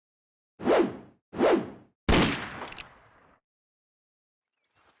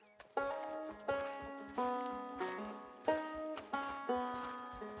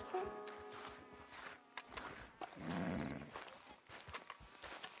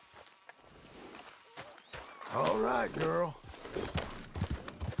All right, girl.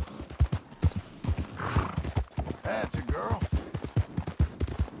 That's a girl.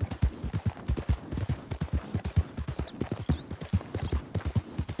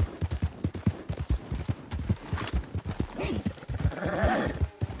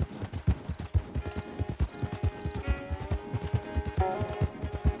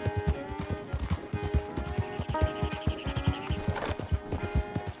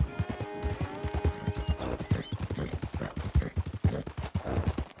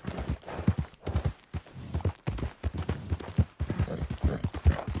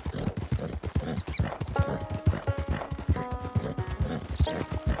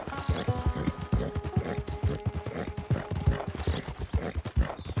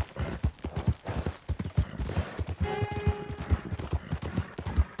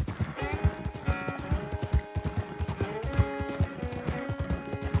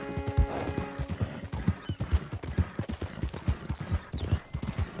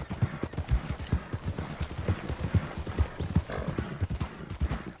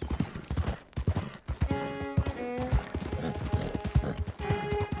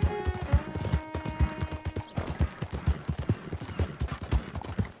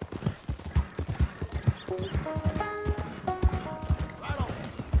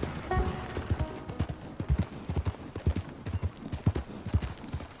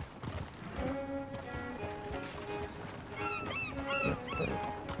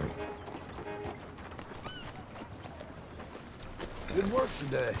 Good work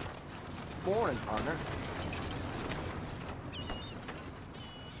today. Morning, partner.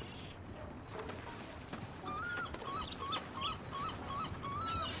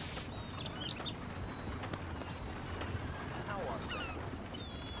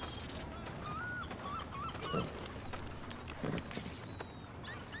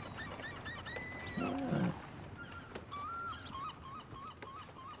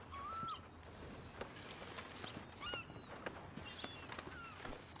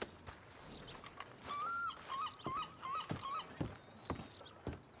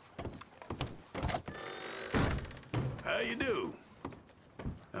 How you do?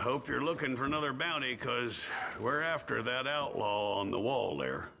 I hope you're looking for another bounty, 'cause we're after that outlaw on the wall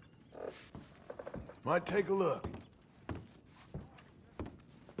there. Might take a look.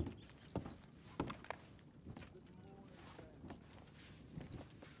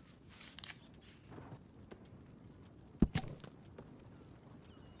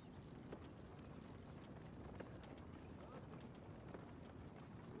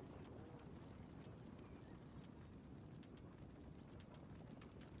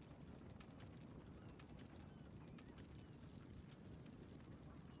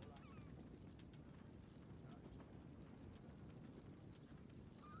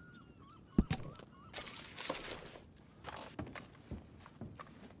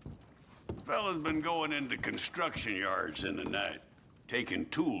 Fella's been going into construction yards in the night, taking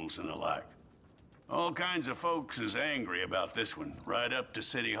tools and the like. All kinds of folks is angry about this one, right up to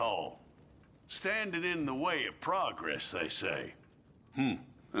City Hall. Standing in the way of progress, they say.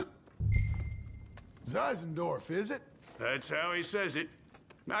 Zizendorf, is it? That's how he says it.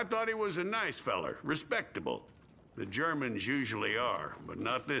 I thought he was a nice feller, respectable. The Germans usually are, but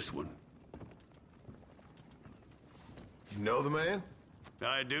not this one. You know the man?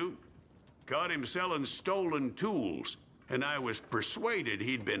 I do. Caught him selling stolen tools, and I was persuaded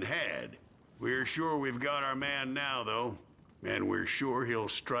he'd been had. We're sure we've got our man now, though, and we're sure he'll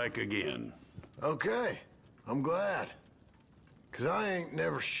strike again. Okay, I'm glad. 'Cause I ain't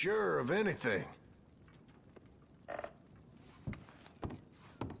never sure of anything.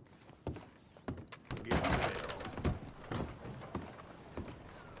 Give him hell.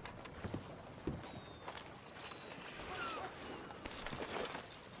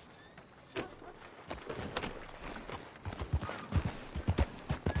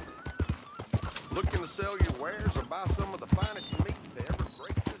 Looking to sell your wares or buy some of the finest meat to ever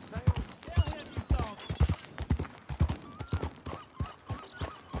break this town? Tell him you saw me.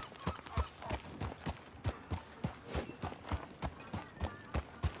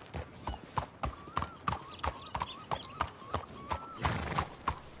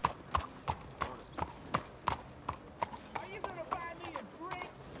 Are you gonna buy me a drink?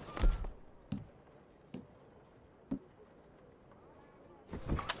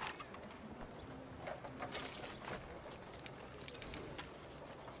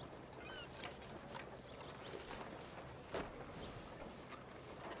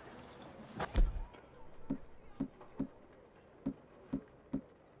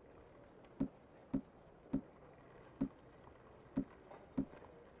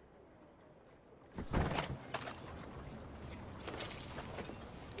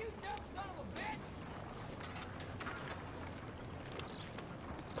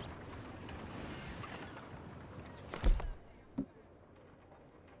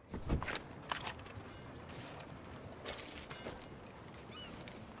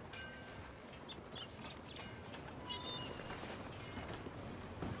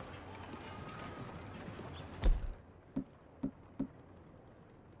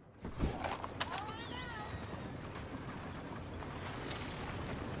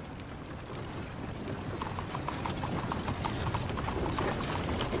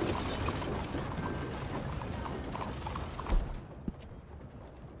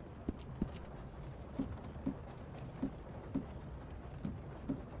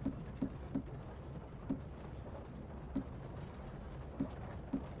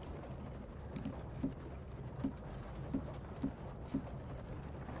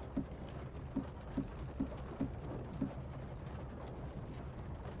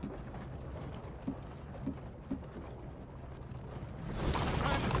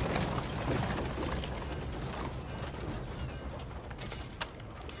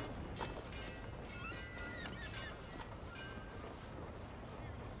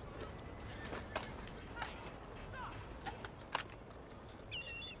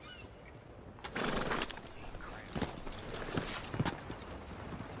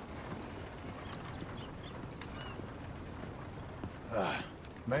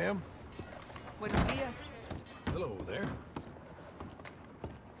 Ma'am? Buenos dias. Hello there.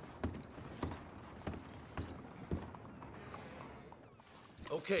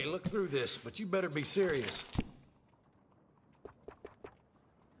 Okay, look through this, but you better be serious.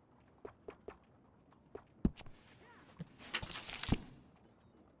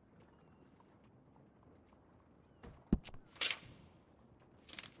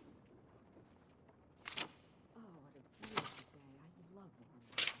 Oh, what a beautiful day. I love warm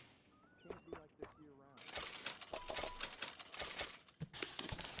weather. Can't be like this year-round.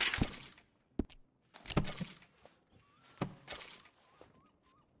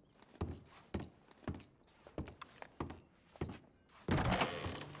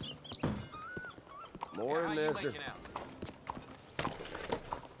 Morning, mister.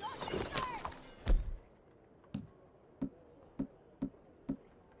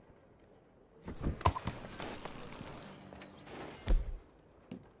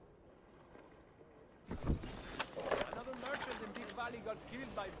 Another merchant in this valley got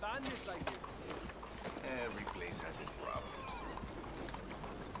killed by bandits like this. Every place has its problems.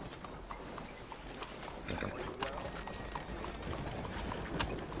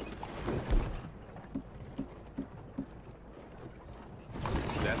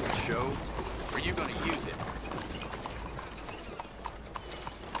 Is that the show? Or are you gonna use it?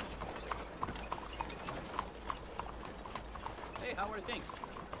 Hey, how are things?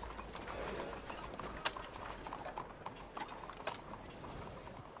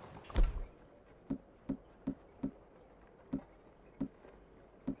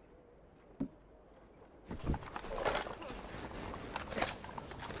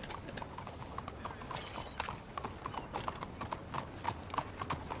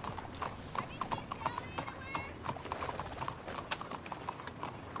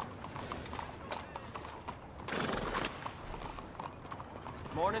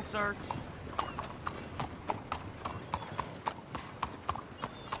 Morning, sir.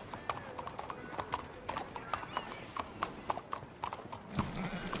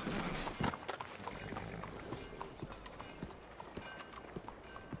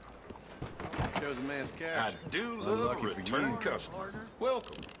 Shows a man's I character. do love Unlucky a for return you. customer.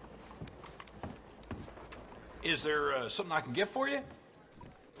 Welcome. Is there something I can get for you?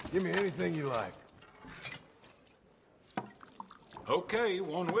 Give me anything you like. Okay,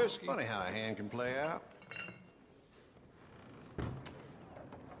 one whiskey. Funny how a hand can play out.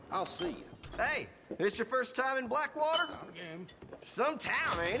 I'll see you. Hey, this your first time in Blackwater? Some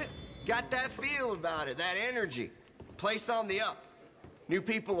town, ain't it? Got that feel about it, that energy. Place on the up. New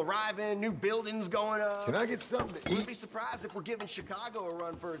people arriving, new buildings going up. Can I get something to Wouldn't eat? be surprised if we're giving Chicago a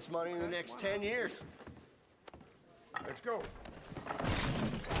run for its money in the next 10 years. Let's go.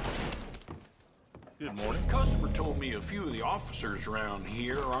 Good morning. Customer told me a few of the officers around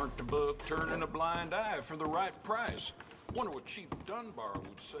here aren't above turning a blind eye for the right price. Wonder what Chief Dunbar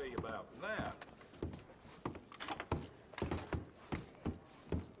would say about that.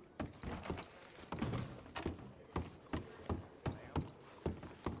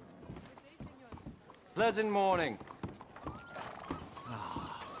 Pleasant morning.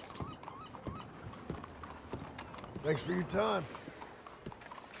 Thanks for your time.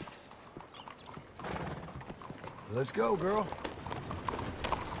 Let's go, girl.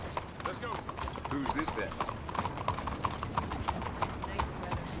 Let's go. Who's this then? Nice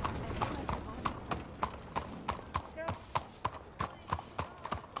weather.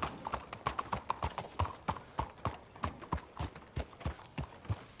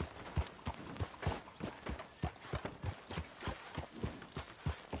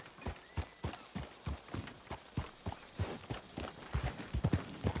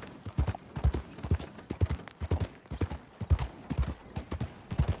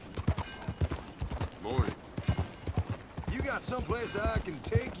 Morning. You got someplace I can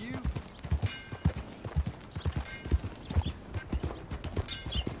take you?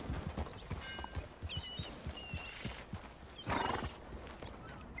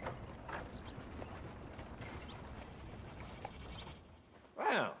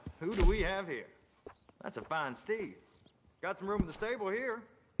 Well, who do we have here? That's a fine steed. Got some room in the stable here.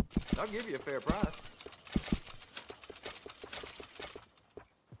 I'll give you a fair price.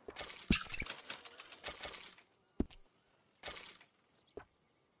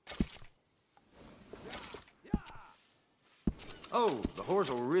 Oh, the horse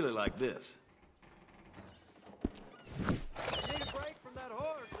will really like this. Need a break from that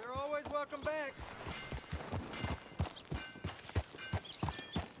horse. They're always welcome back.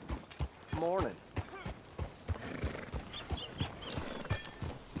 Morning.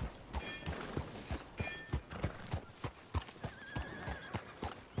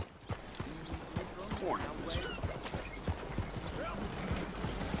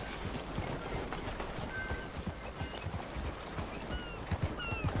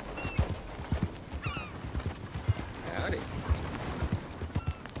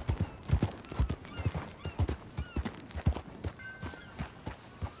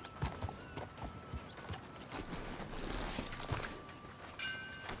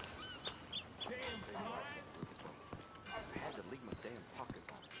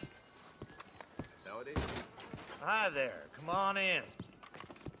 Hi there. Come on in.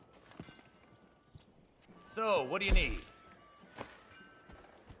 So, what do you need?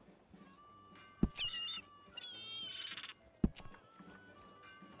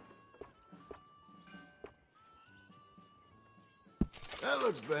 That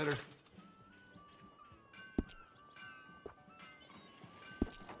looks better.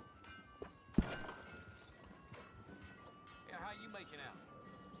 Yeah, how you making out?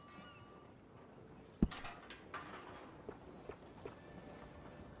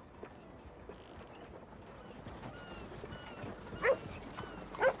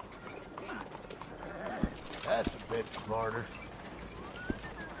 That's a bit smarter.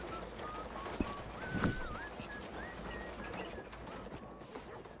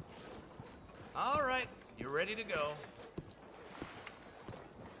 All right, you're ready to go.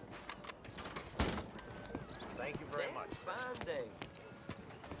 Thank you very much. Fine day.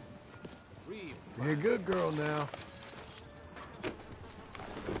 Reeve. Be a good girl now.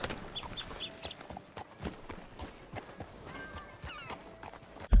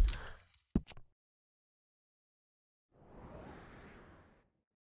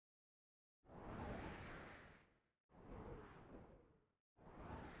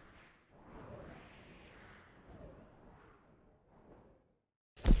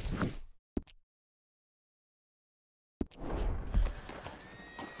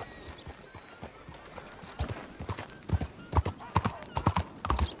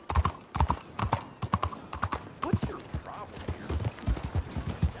 What's your problem here?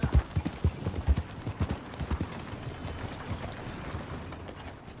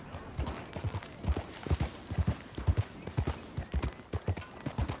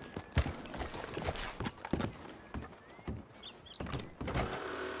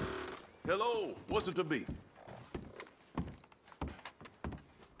 Hello, what's it to be?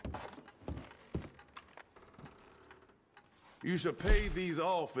 You should pay these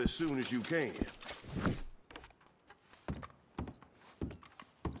off as soon as you can.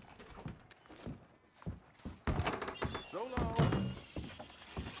 So long.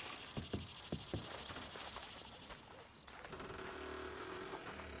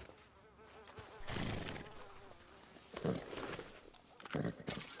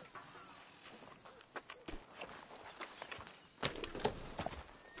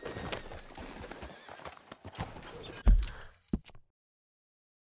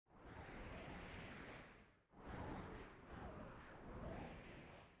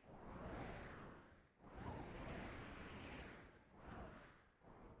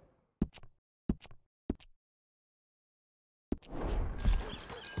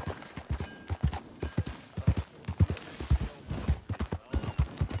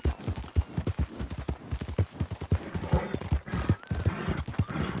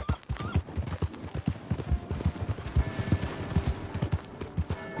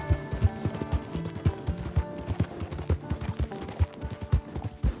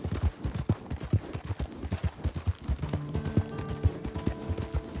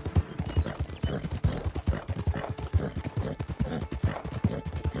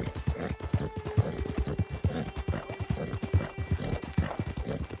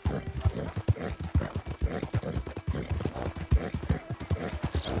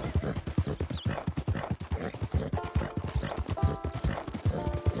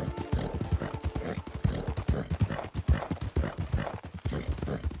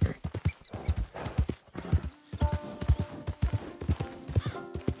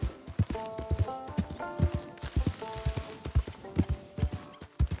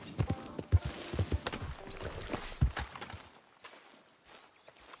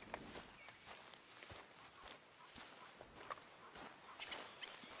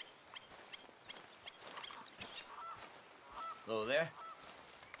 Hello there.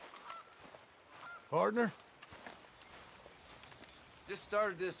 Partner? Just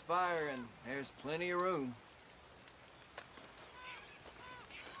started this fire and there's plenty of room.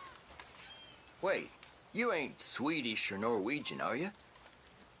 Wait, you ain't Swedish or Norwegian, are you?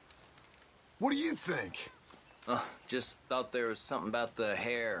 What do you think? Just thought there was something about the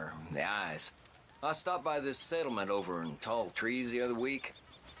hair, the eyes. I stopped by this settlement over in Tall Trees the other week.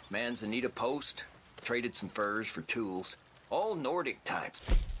 Man's in need of post. Traded some furs for tools. All Nordic types.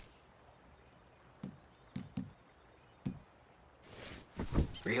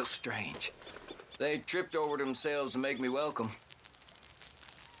 Real strange. They tripped over themselves to make me welcome.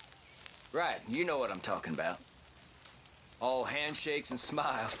 Right, you know what I'm talking about. All handshakes and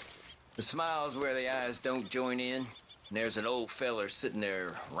smiles. The smiles where the eyes don't join in. And there's an old feller sitting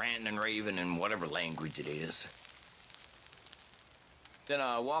there ranting and raving in whatever language it is. Then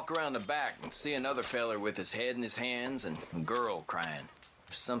I walk around the back and see another feller with his head in his hands and a girl crying.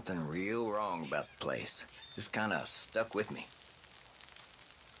 There's something real wrong about the place. Just kind of stuck with me.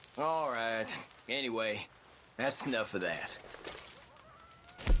 All right. Anyway, that's enough of that.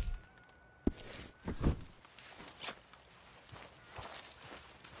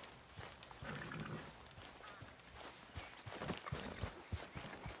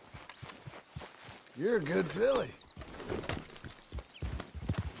 You're a good filly.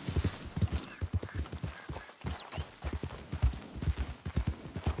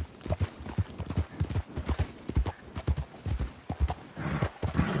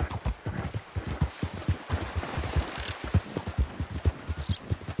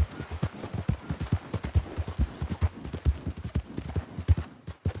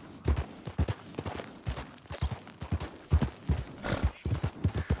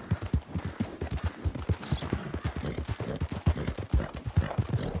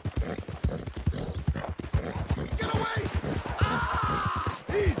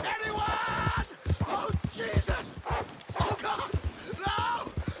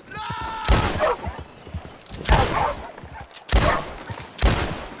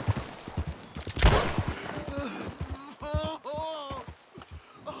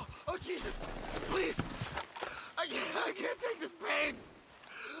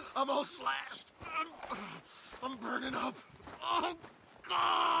 I'm all slashed. I'm burning up. Oh,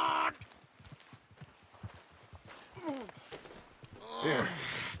 God! Here,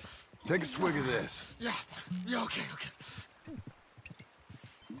 take a swig of this. Yeah, okay.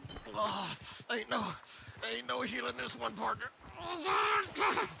 Oh, ain't no healing this one, partner.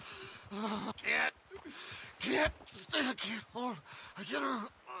 Can't stay. I can't hold. I can't.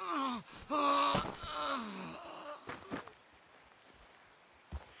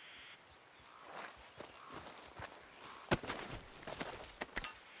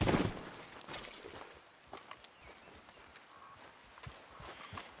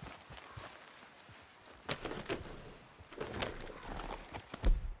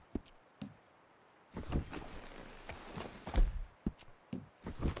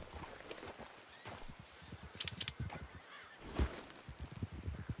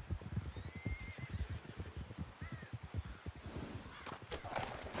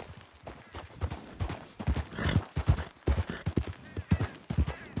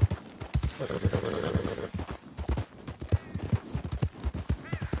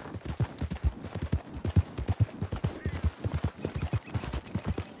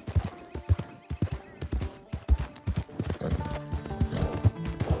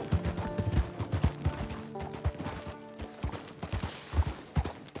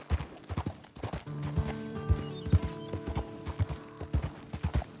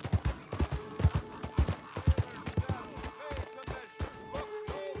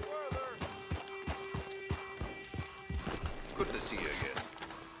 Good to see you again.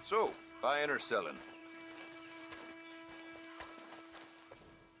 So, buying or selling?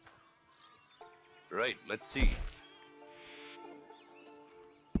 Right, let's see.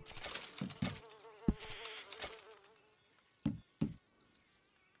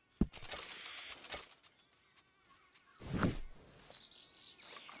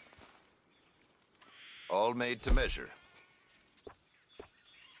 All made to measure.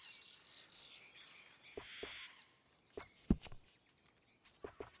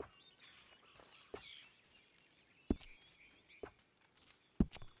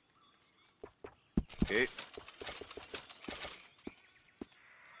 Okay.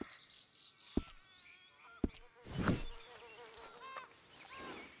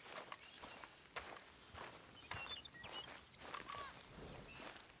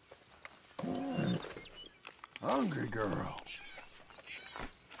 Hungry girl.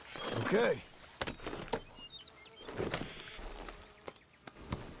 Okay.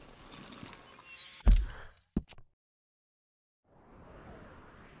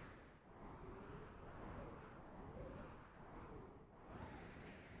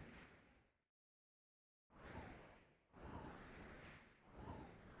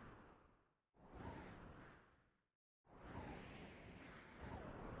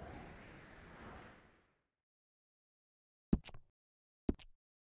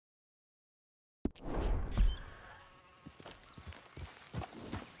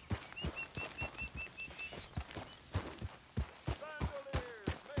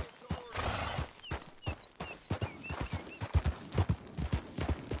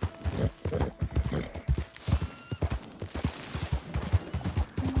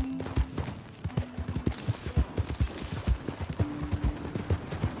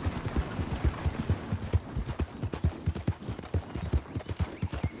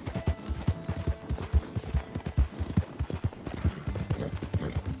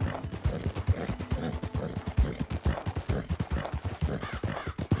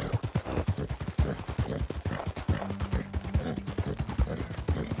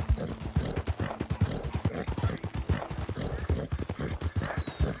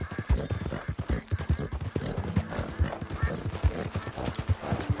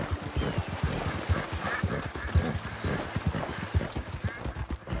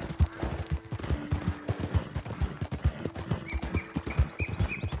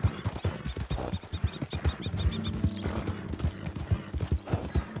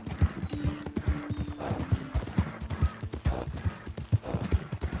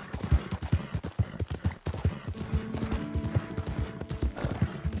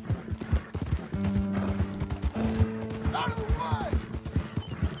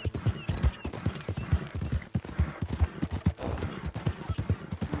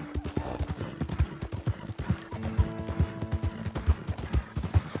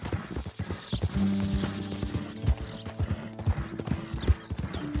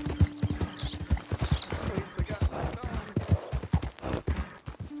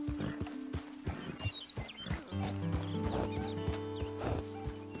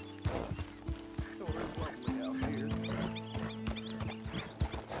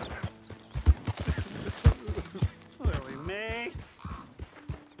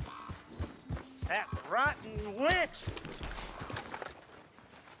 switch!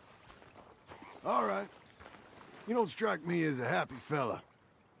 All right. You don't strike me as a happy fella.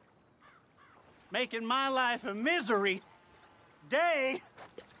 Making my life a misery, day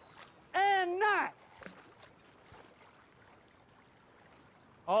and night.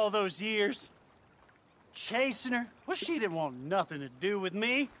 All those years, chasing her. Well, she didn't want nothing to do with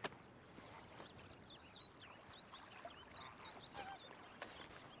me.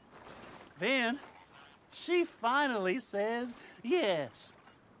 Then, she finally says yes.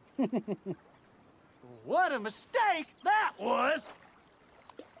 What a mistake that was!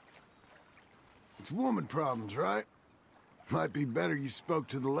 It's woman problems, right? Might be better you spoke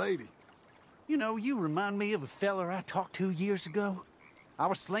to the lady. You know, you remind me of a feller I talked to years ago. I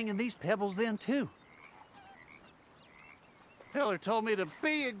was slinging these pebbles then, too. Feller told me to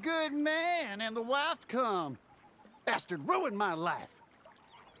be a good man and the wife come. Bastard ruined my life.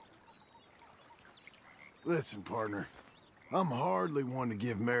 Listen, partner. I'm hardly one to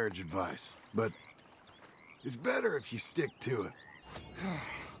give marriage advice, but it's better if you stick to it.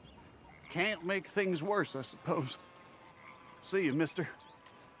 Can't make things worse, I suppose. See you, mister.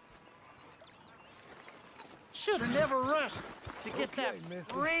 Should have never rushed to get that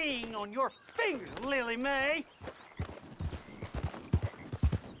ring on your finger, Lily Mae.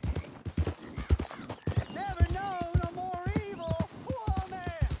 Never know no more evil,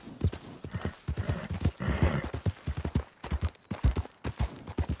 woman.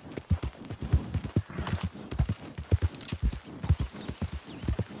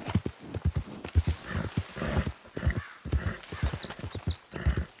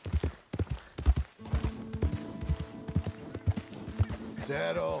 Is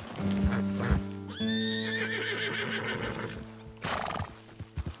that all?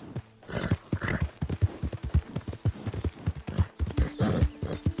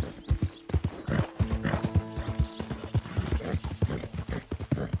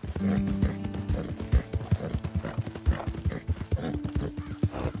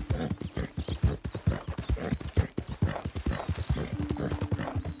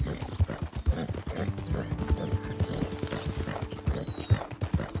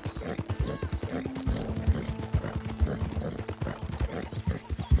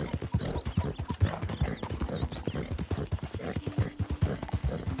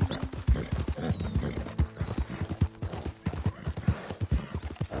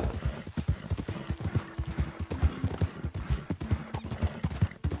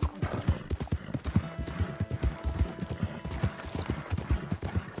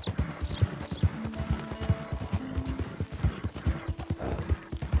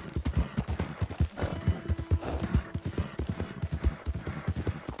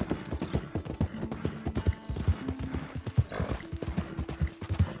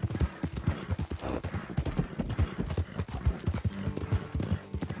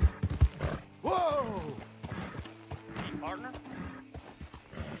 Partner?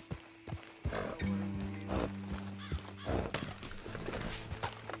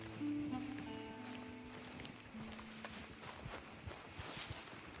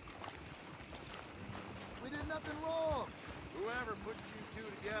 We did nothing wrong. Whoever put you two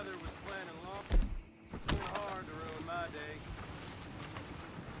together was planning long. It's hard to ruin my day.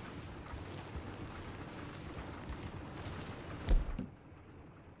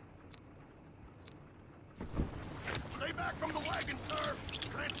 Stay back from the wagon, sir.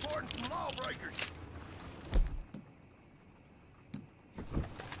 Transporting some lawbreakers.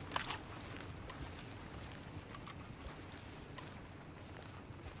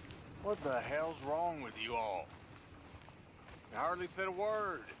 What the hell's wrong with you all? You hardly said a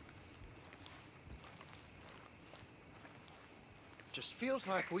word. Just feels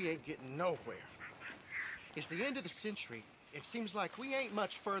like we ain't getting nowhere. It's the end of the century. It seems like we ain't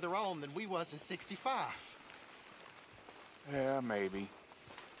much further on than we was in '65. Yeah, maybe.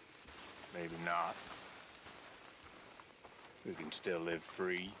 Maybe not. We can still live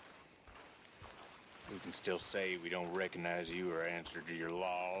free. We can still say we don't recognize you or answer to your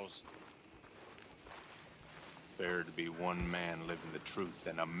laws. Better to be one man living the truth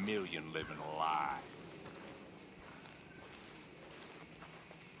than a million living a lie.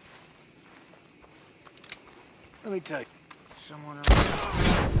 Let me tell you, someone around.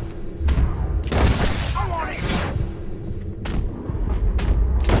 I want it!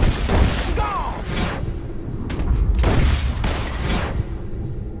 Gone!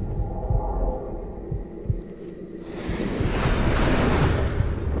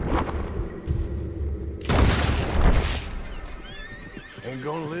 Ain't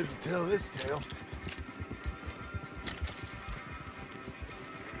gonna live to tell this tale.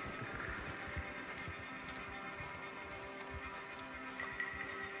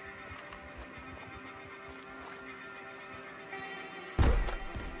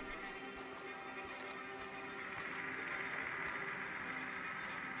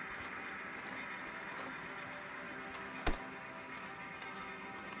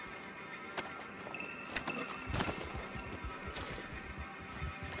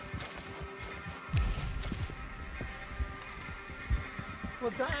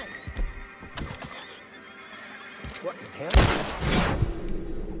 the time. What the hell?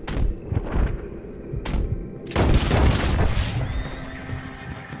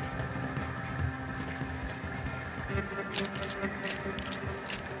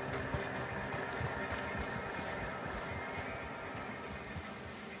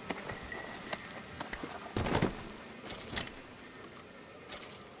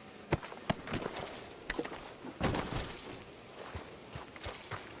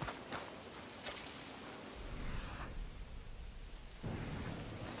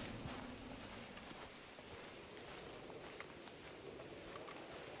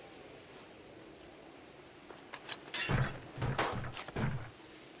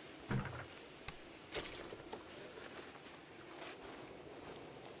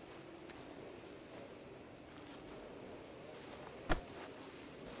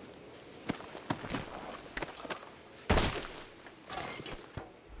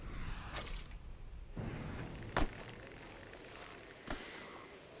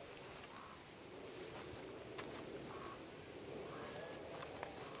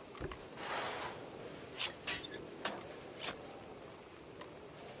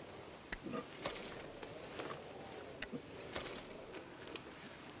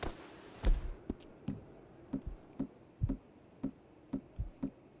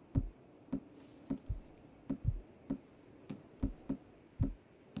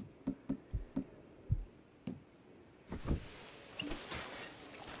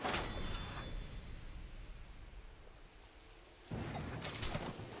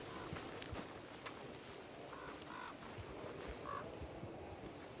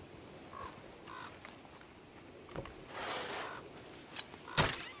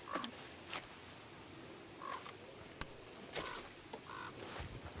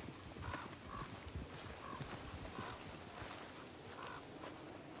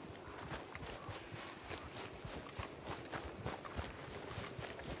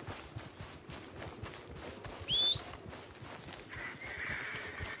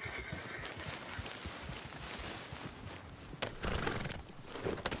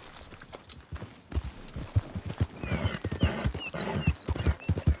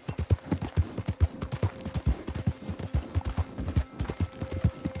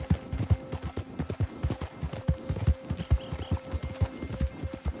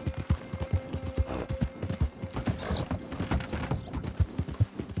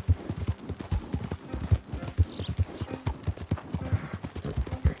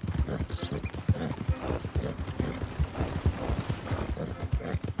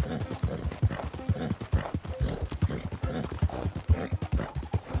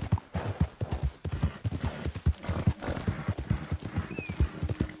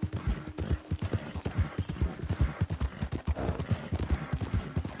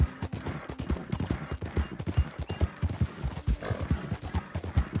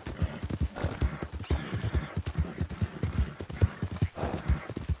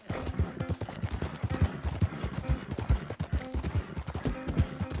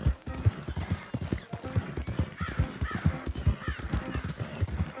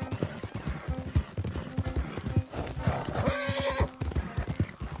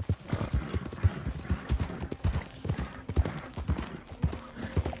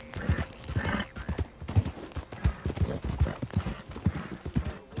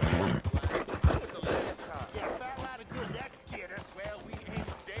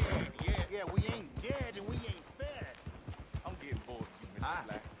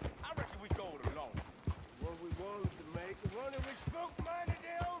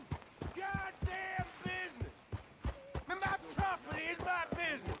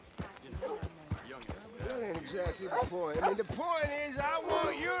 Exactly the point. I mean, the point is, I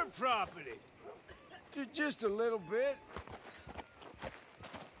want your property. Just a little bit.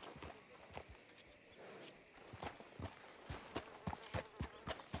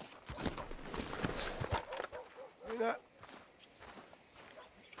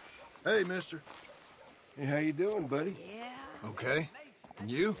 Hey, mister. Hey, how you doing, buddy? Yeah. Okay.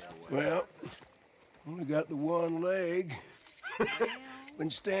 And you? Well, only got the one leg. Been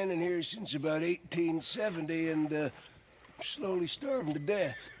standing here since about 1870 and slowly starving to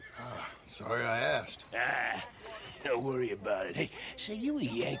death. Sorry I asked. Don't worry about it. Hey, say, you a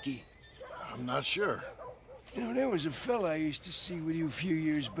Yankee? I'm not sure. You know, there was a fella I used to see with you a few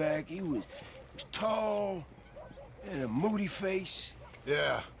years back. He was tall and a moody face.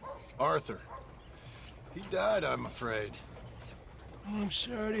 Yeah, Arthur. He died, I'm afraid. Oh, I'm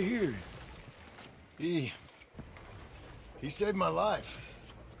sorry to hear it. He saved my life.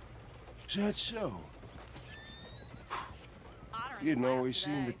 Is that so? Honor He didn't always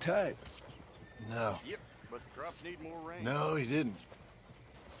seem the type. No. Yep, but the crops need more rain. No, he didn't.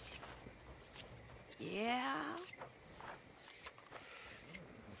 Yeah?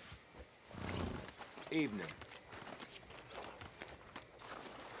 Evening.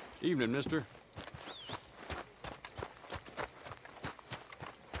 Evening, mister.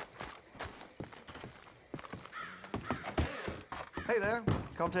 Hey there,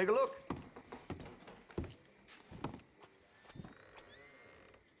 come take a look.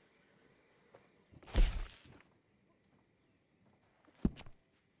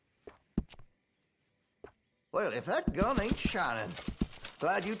 Well, if that gun ain't shining,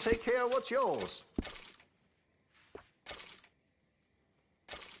 glad you take care of what's yours.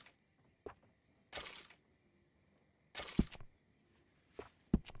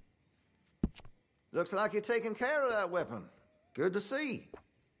 Looks like you're taking care of that weapon. Good to see.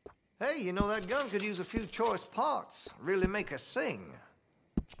 Hey, you know that gun could use a few choice parts. Really make us sing.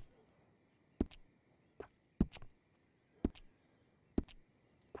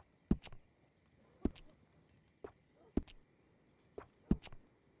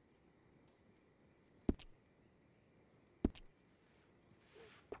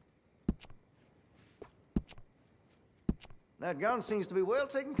 That gun seems to be well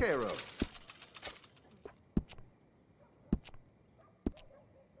taken care of.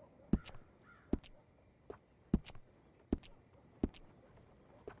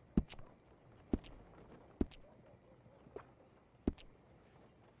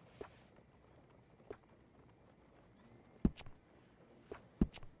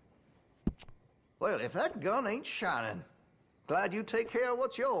 Well, if that gun ain't shining, glad you take care of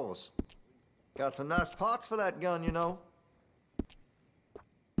what's yours. Got some nice parts for that gun, you know.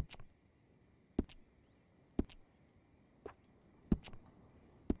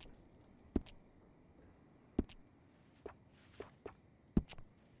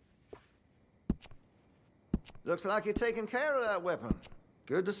 Looks like you're taking care of that weapon.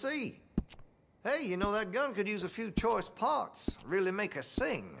 Good to see. Hey, you know that gun could use a few choice parts. Really make us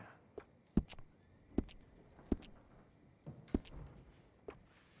sing.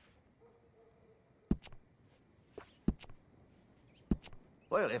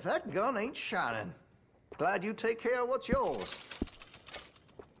 Well, if that gun ain't shining, glad you take care of what's yours.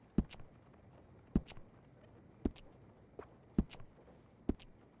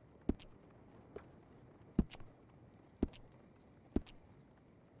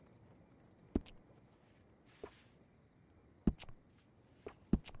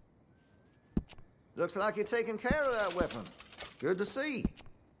 Looks like you're taking care of that weapon. Good to see.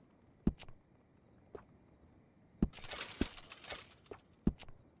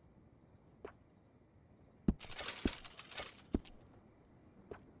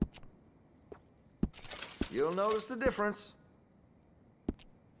 You'll notice the difference.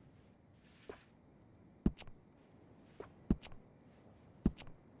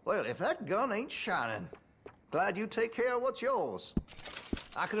 Well, if that gun ain't shining, glad you take care of what's yours.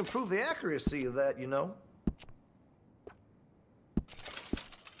 I can improve the accuracy of that, you know.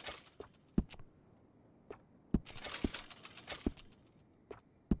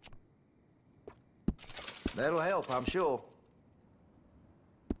 That'll help, I'm sure.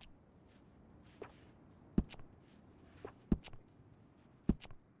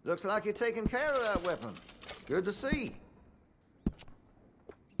 Looks like you're taking care of that weapon. Good to see.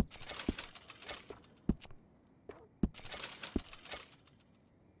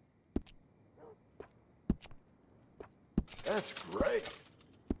 That's great.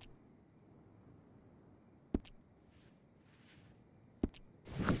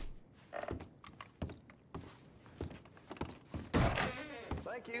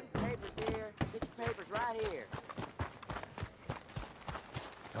 Thank you. Papers here. Get your papers right here.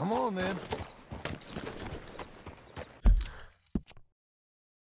 Come on, then.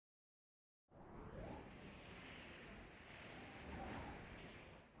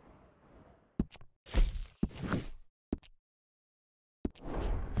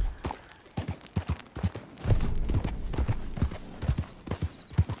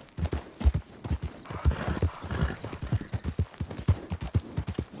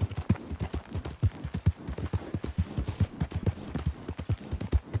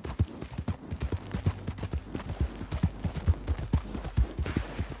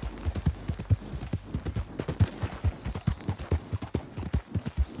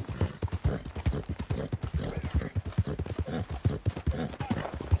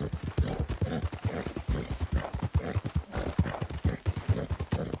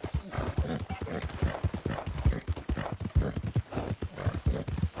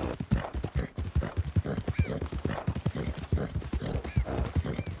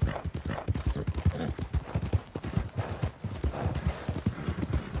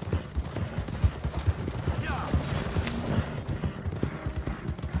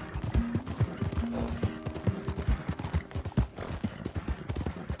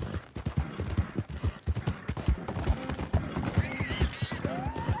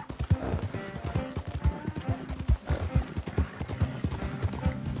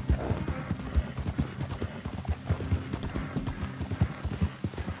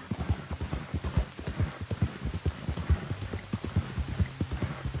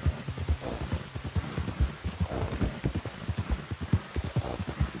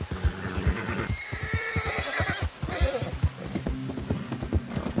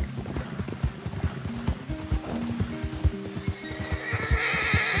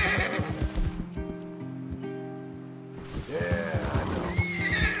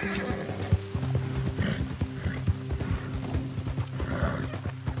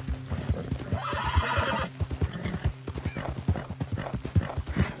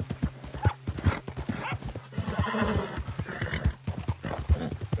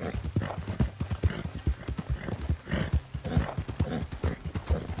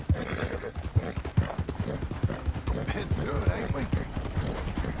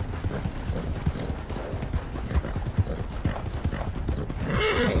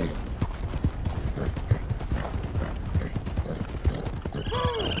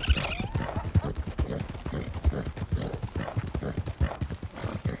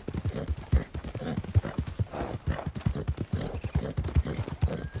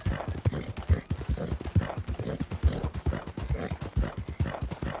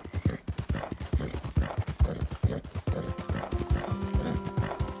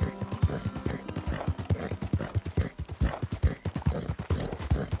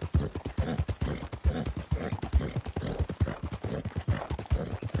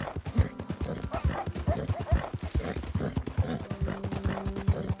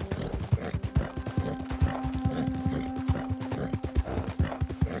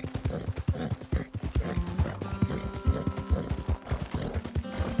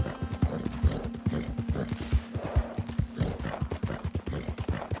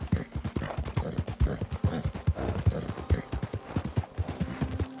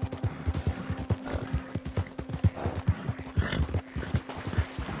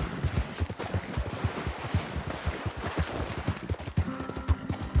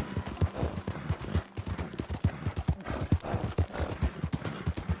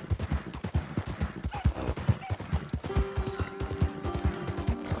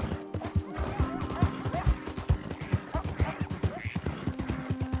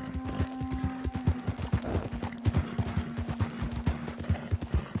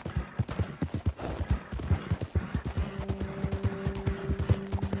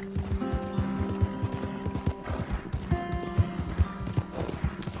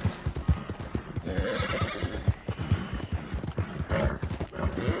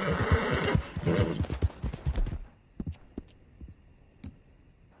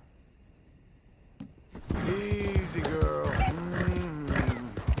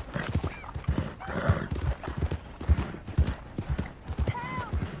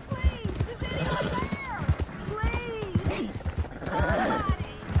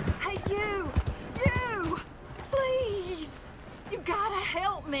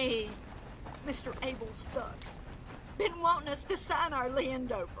 us to sign our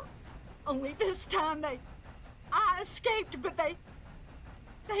land over. Only this time I escaped, but they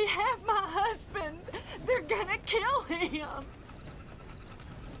have my husband. They're gonna kill him.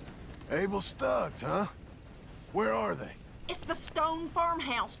 Abel Stuggs, huh? Where are they? It's the stone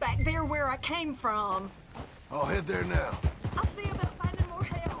farmhouse back there where I came from. I'll head there now. I'll see about finding more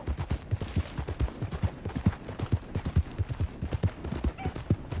help.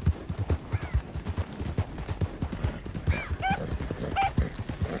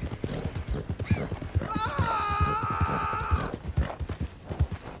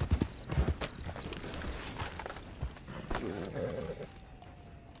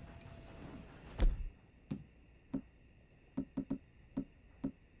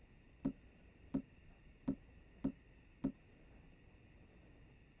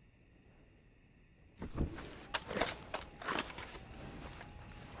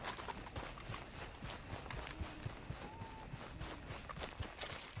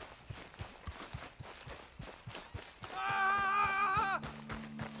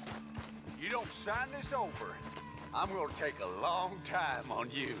 Sign this over, I'm gonna take a long time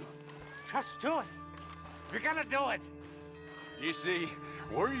on you. Just do it. You're gonna do it. You see,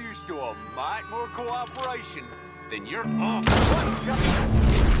 we're used to a mite more cooperation than you're off.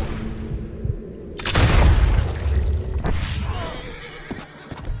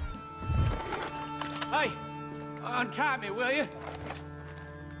 Hey, untie me, will you?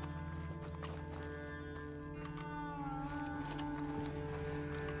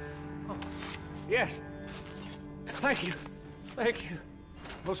 Yes. Thank you. Thank you.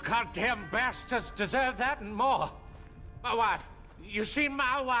 Those goddamn bastards deserve that and more. My wife. You seen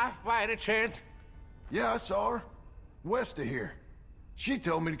my wife by any chance? Yeah, I saw her. West of here. She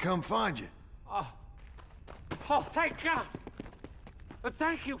told me to come find you. Oh, thank God. But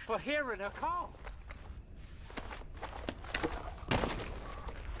thank you for hearing her call.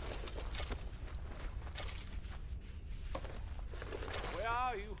 Where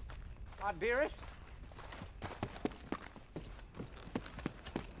are you? My dearest?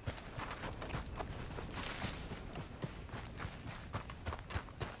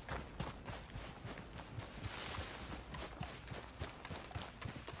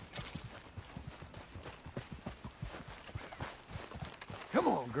 Come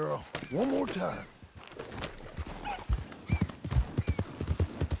on, girl. One more time.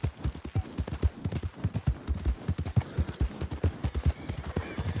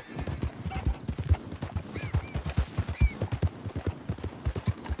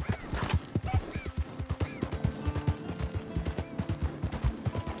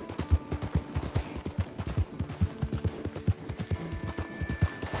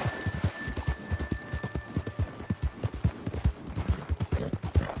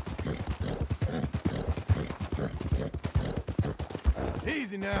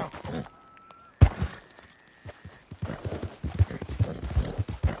 Easy now.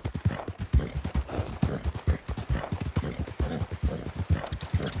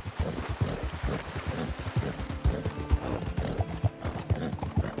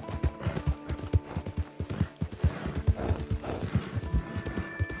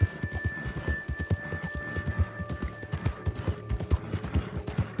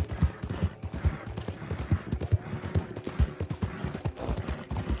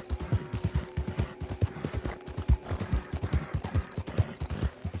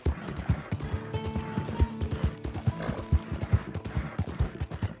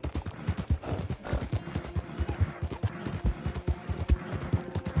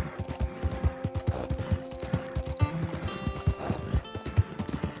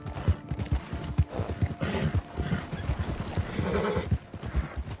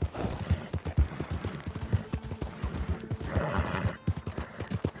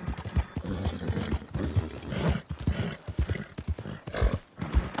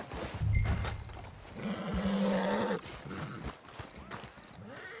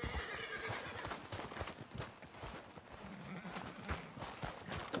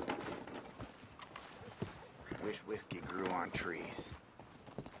 Wish whiskey grew on trees.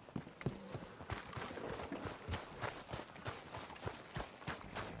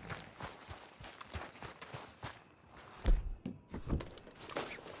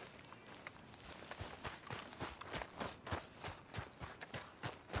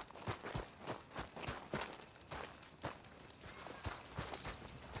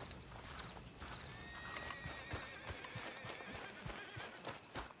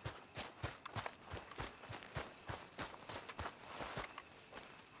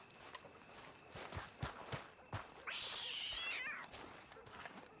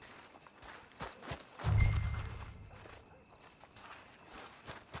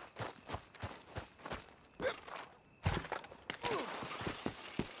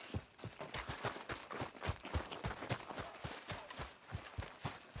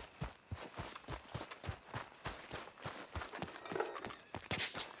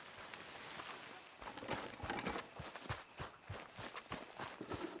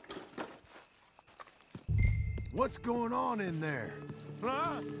 What's going on in there?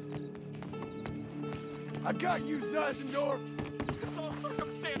 Huh? I got you, Zizendorf! It's all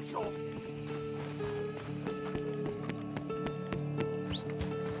circumstantial.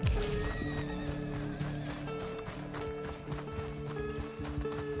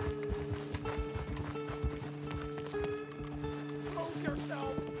 Hold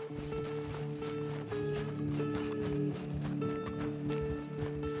yourself.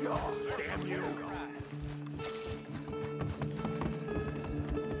 Oh, damn you.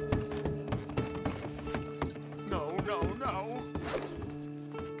 No.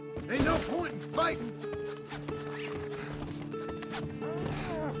 Ain't no point in fighting.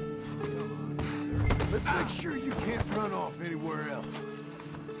 Let's make sure you can't run off anywhere else.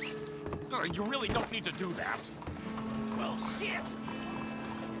 You really don't need to do that. Well, shit.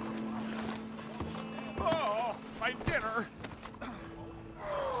 Oh, my dinner.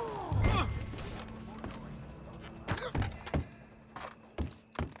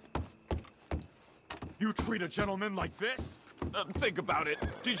 You treat a gentleman like this? Think about it.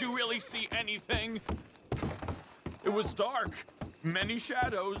 Did you really see anything? It was dark. Many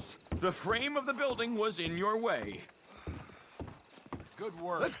shadows. The frame of the building was in your way. Good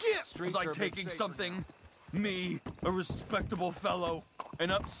work. Let's get! Was I taking something? Me, a respectable fellow,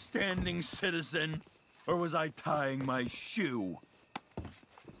 an upstanding citizen? Or was I tying my shoe?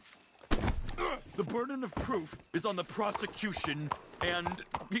 The burden of proof is on the prosecution, and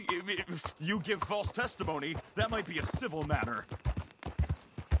if you give false testimony, that might be a civil matter.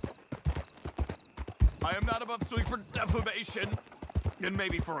 I am not above suing for defamation, and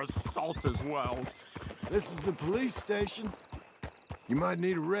maybe for assault as well. This is the police station. You might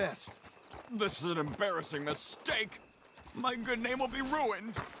need a rest. This is an embarrassing mistake. My good name will be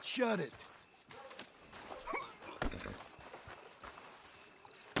ruined. Shut it.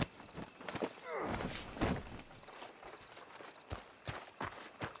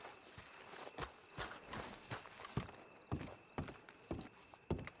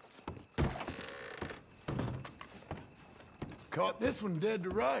 Caught this one dead to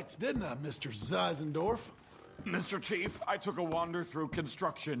rights, didn't I, Mr. Zizendorf? Mr. Chief, I took a wander through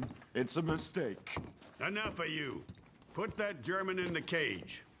construction. It's a mistake. Enough of you. Put that German in the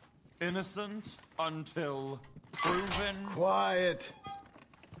cage. Innocent until proven. Quiet.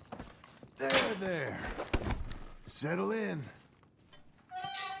 There. Settle in.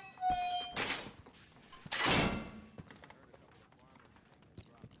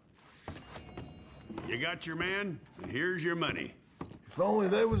 You got your man, and here's your money. If only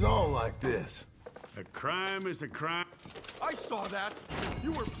they was all like this. A crime is a crime. I saw that.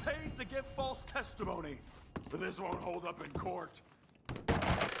 You were paid to give false testimony. But this won't hold up in court.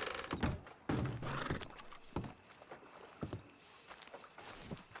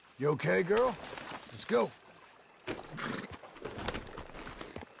 You okay, girl? Let's go.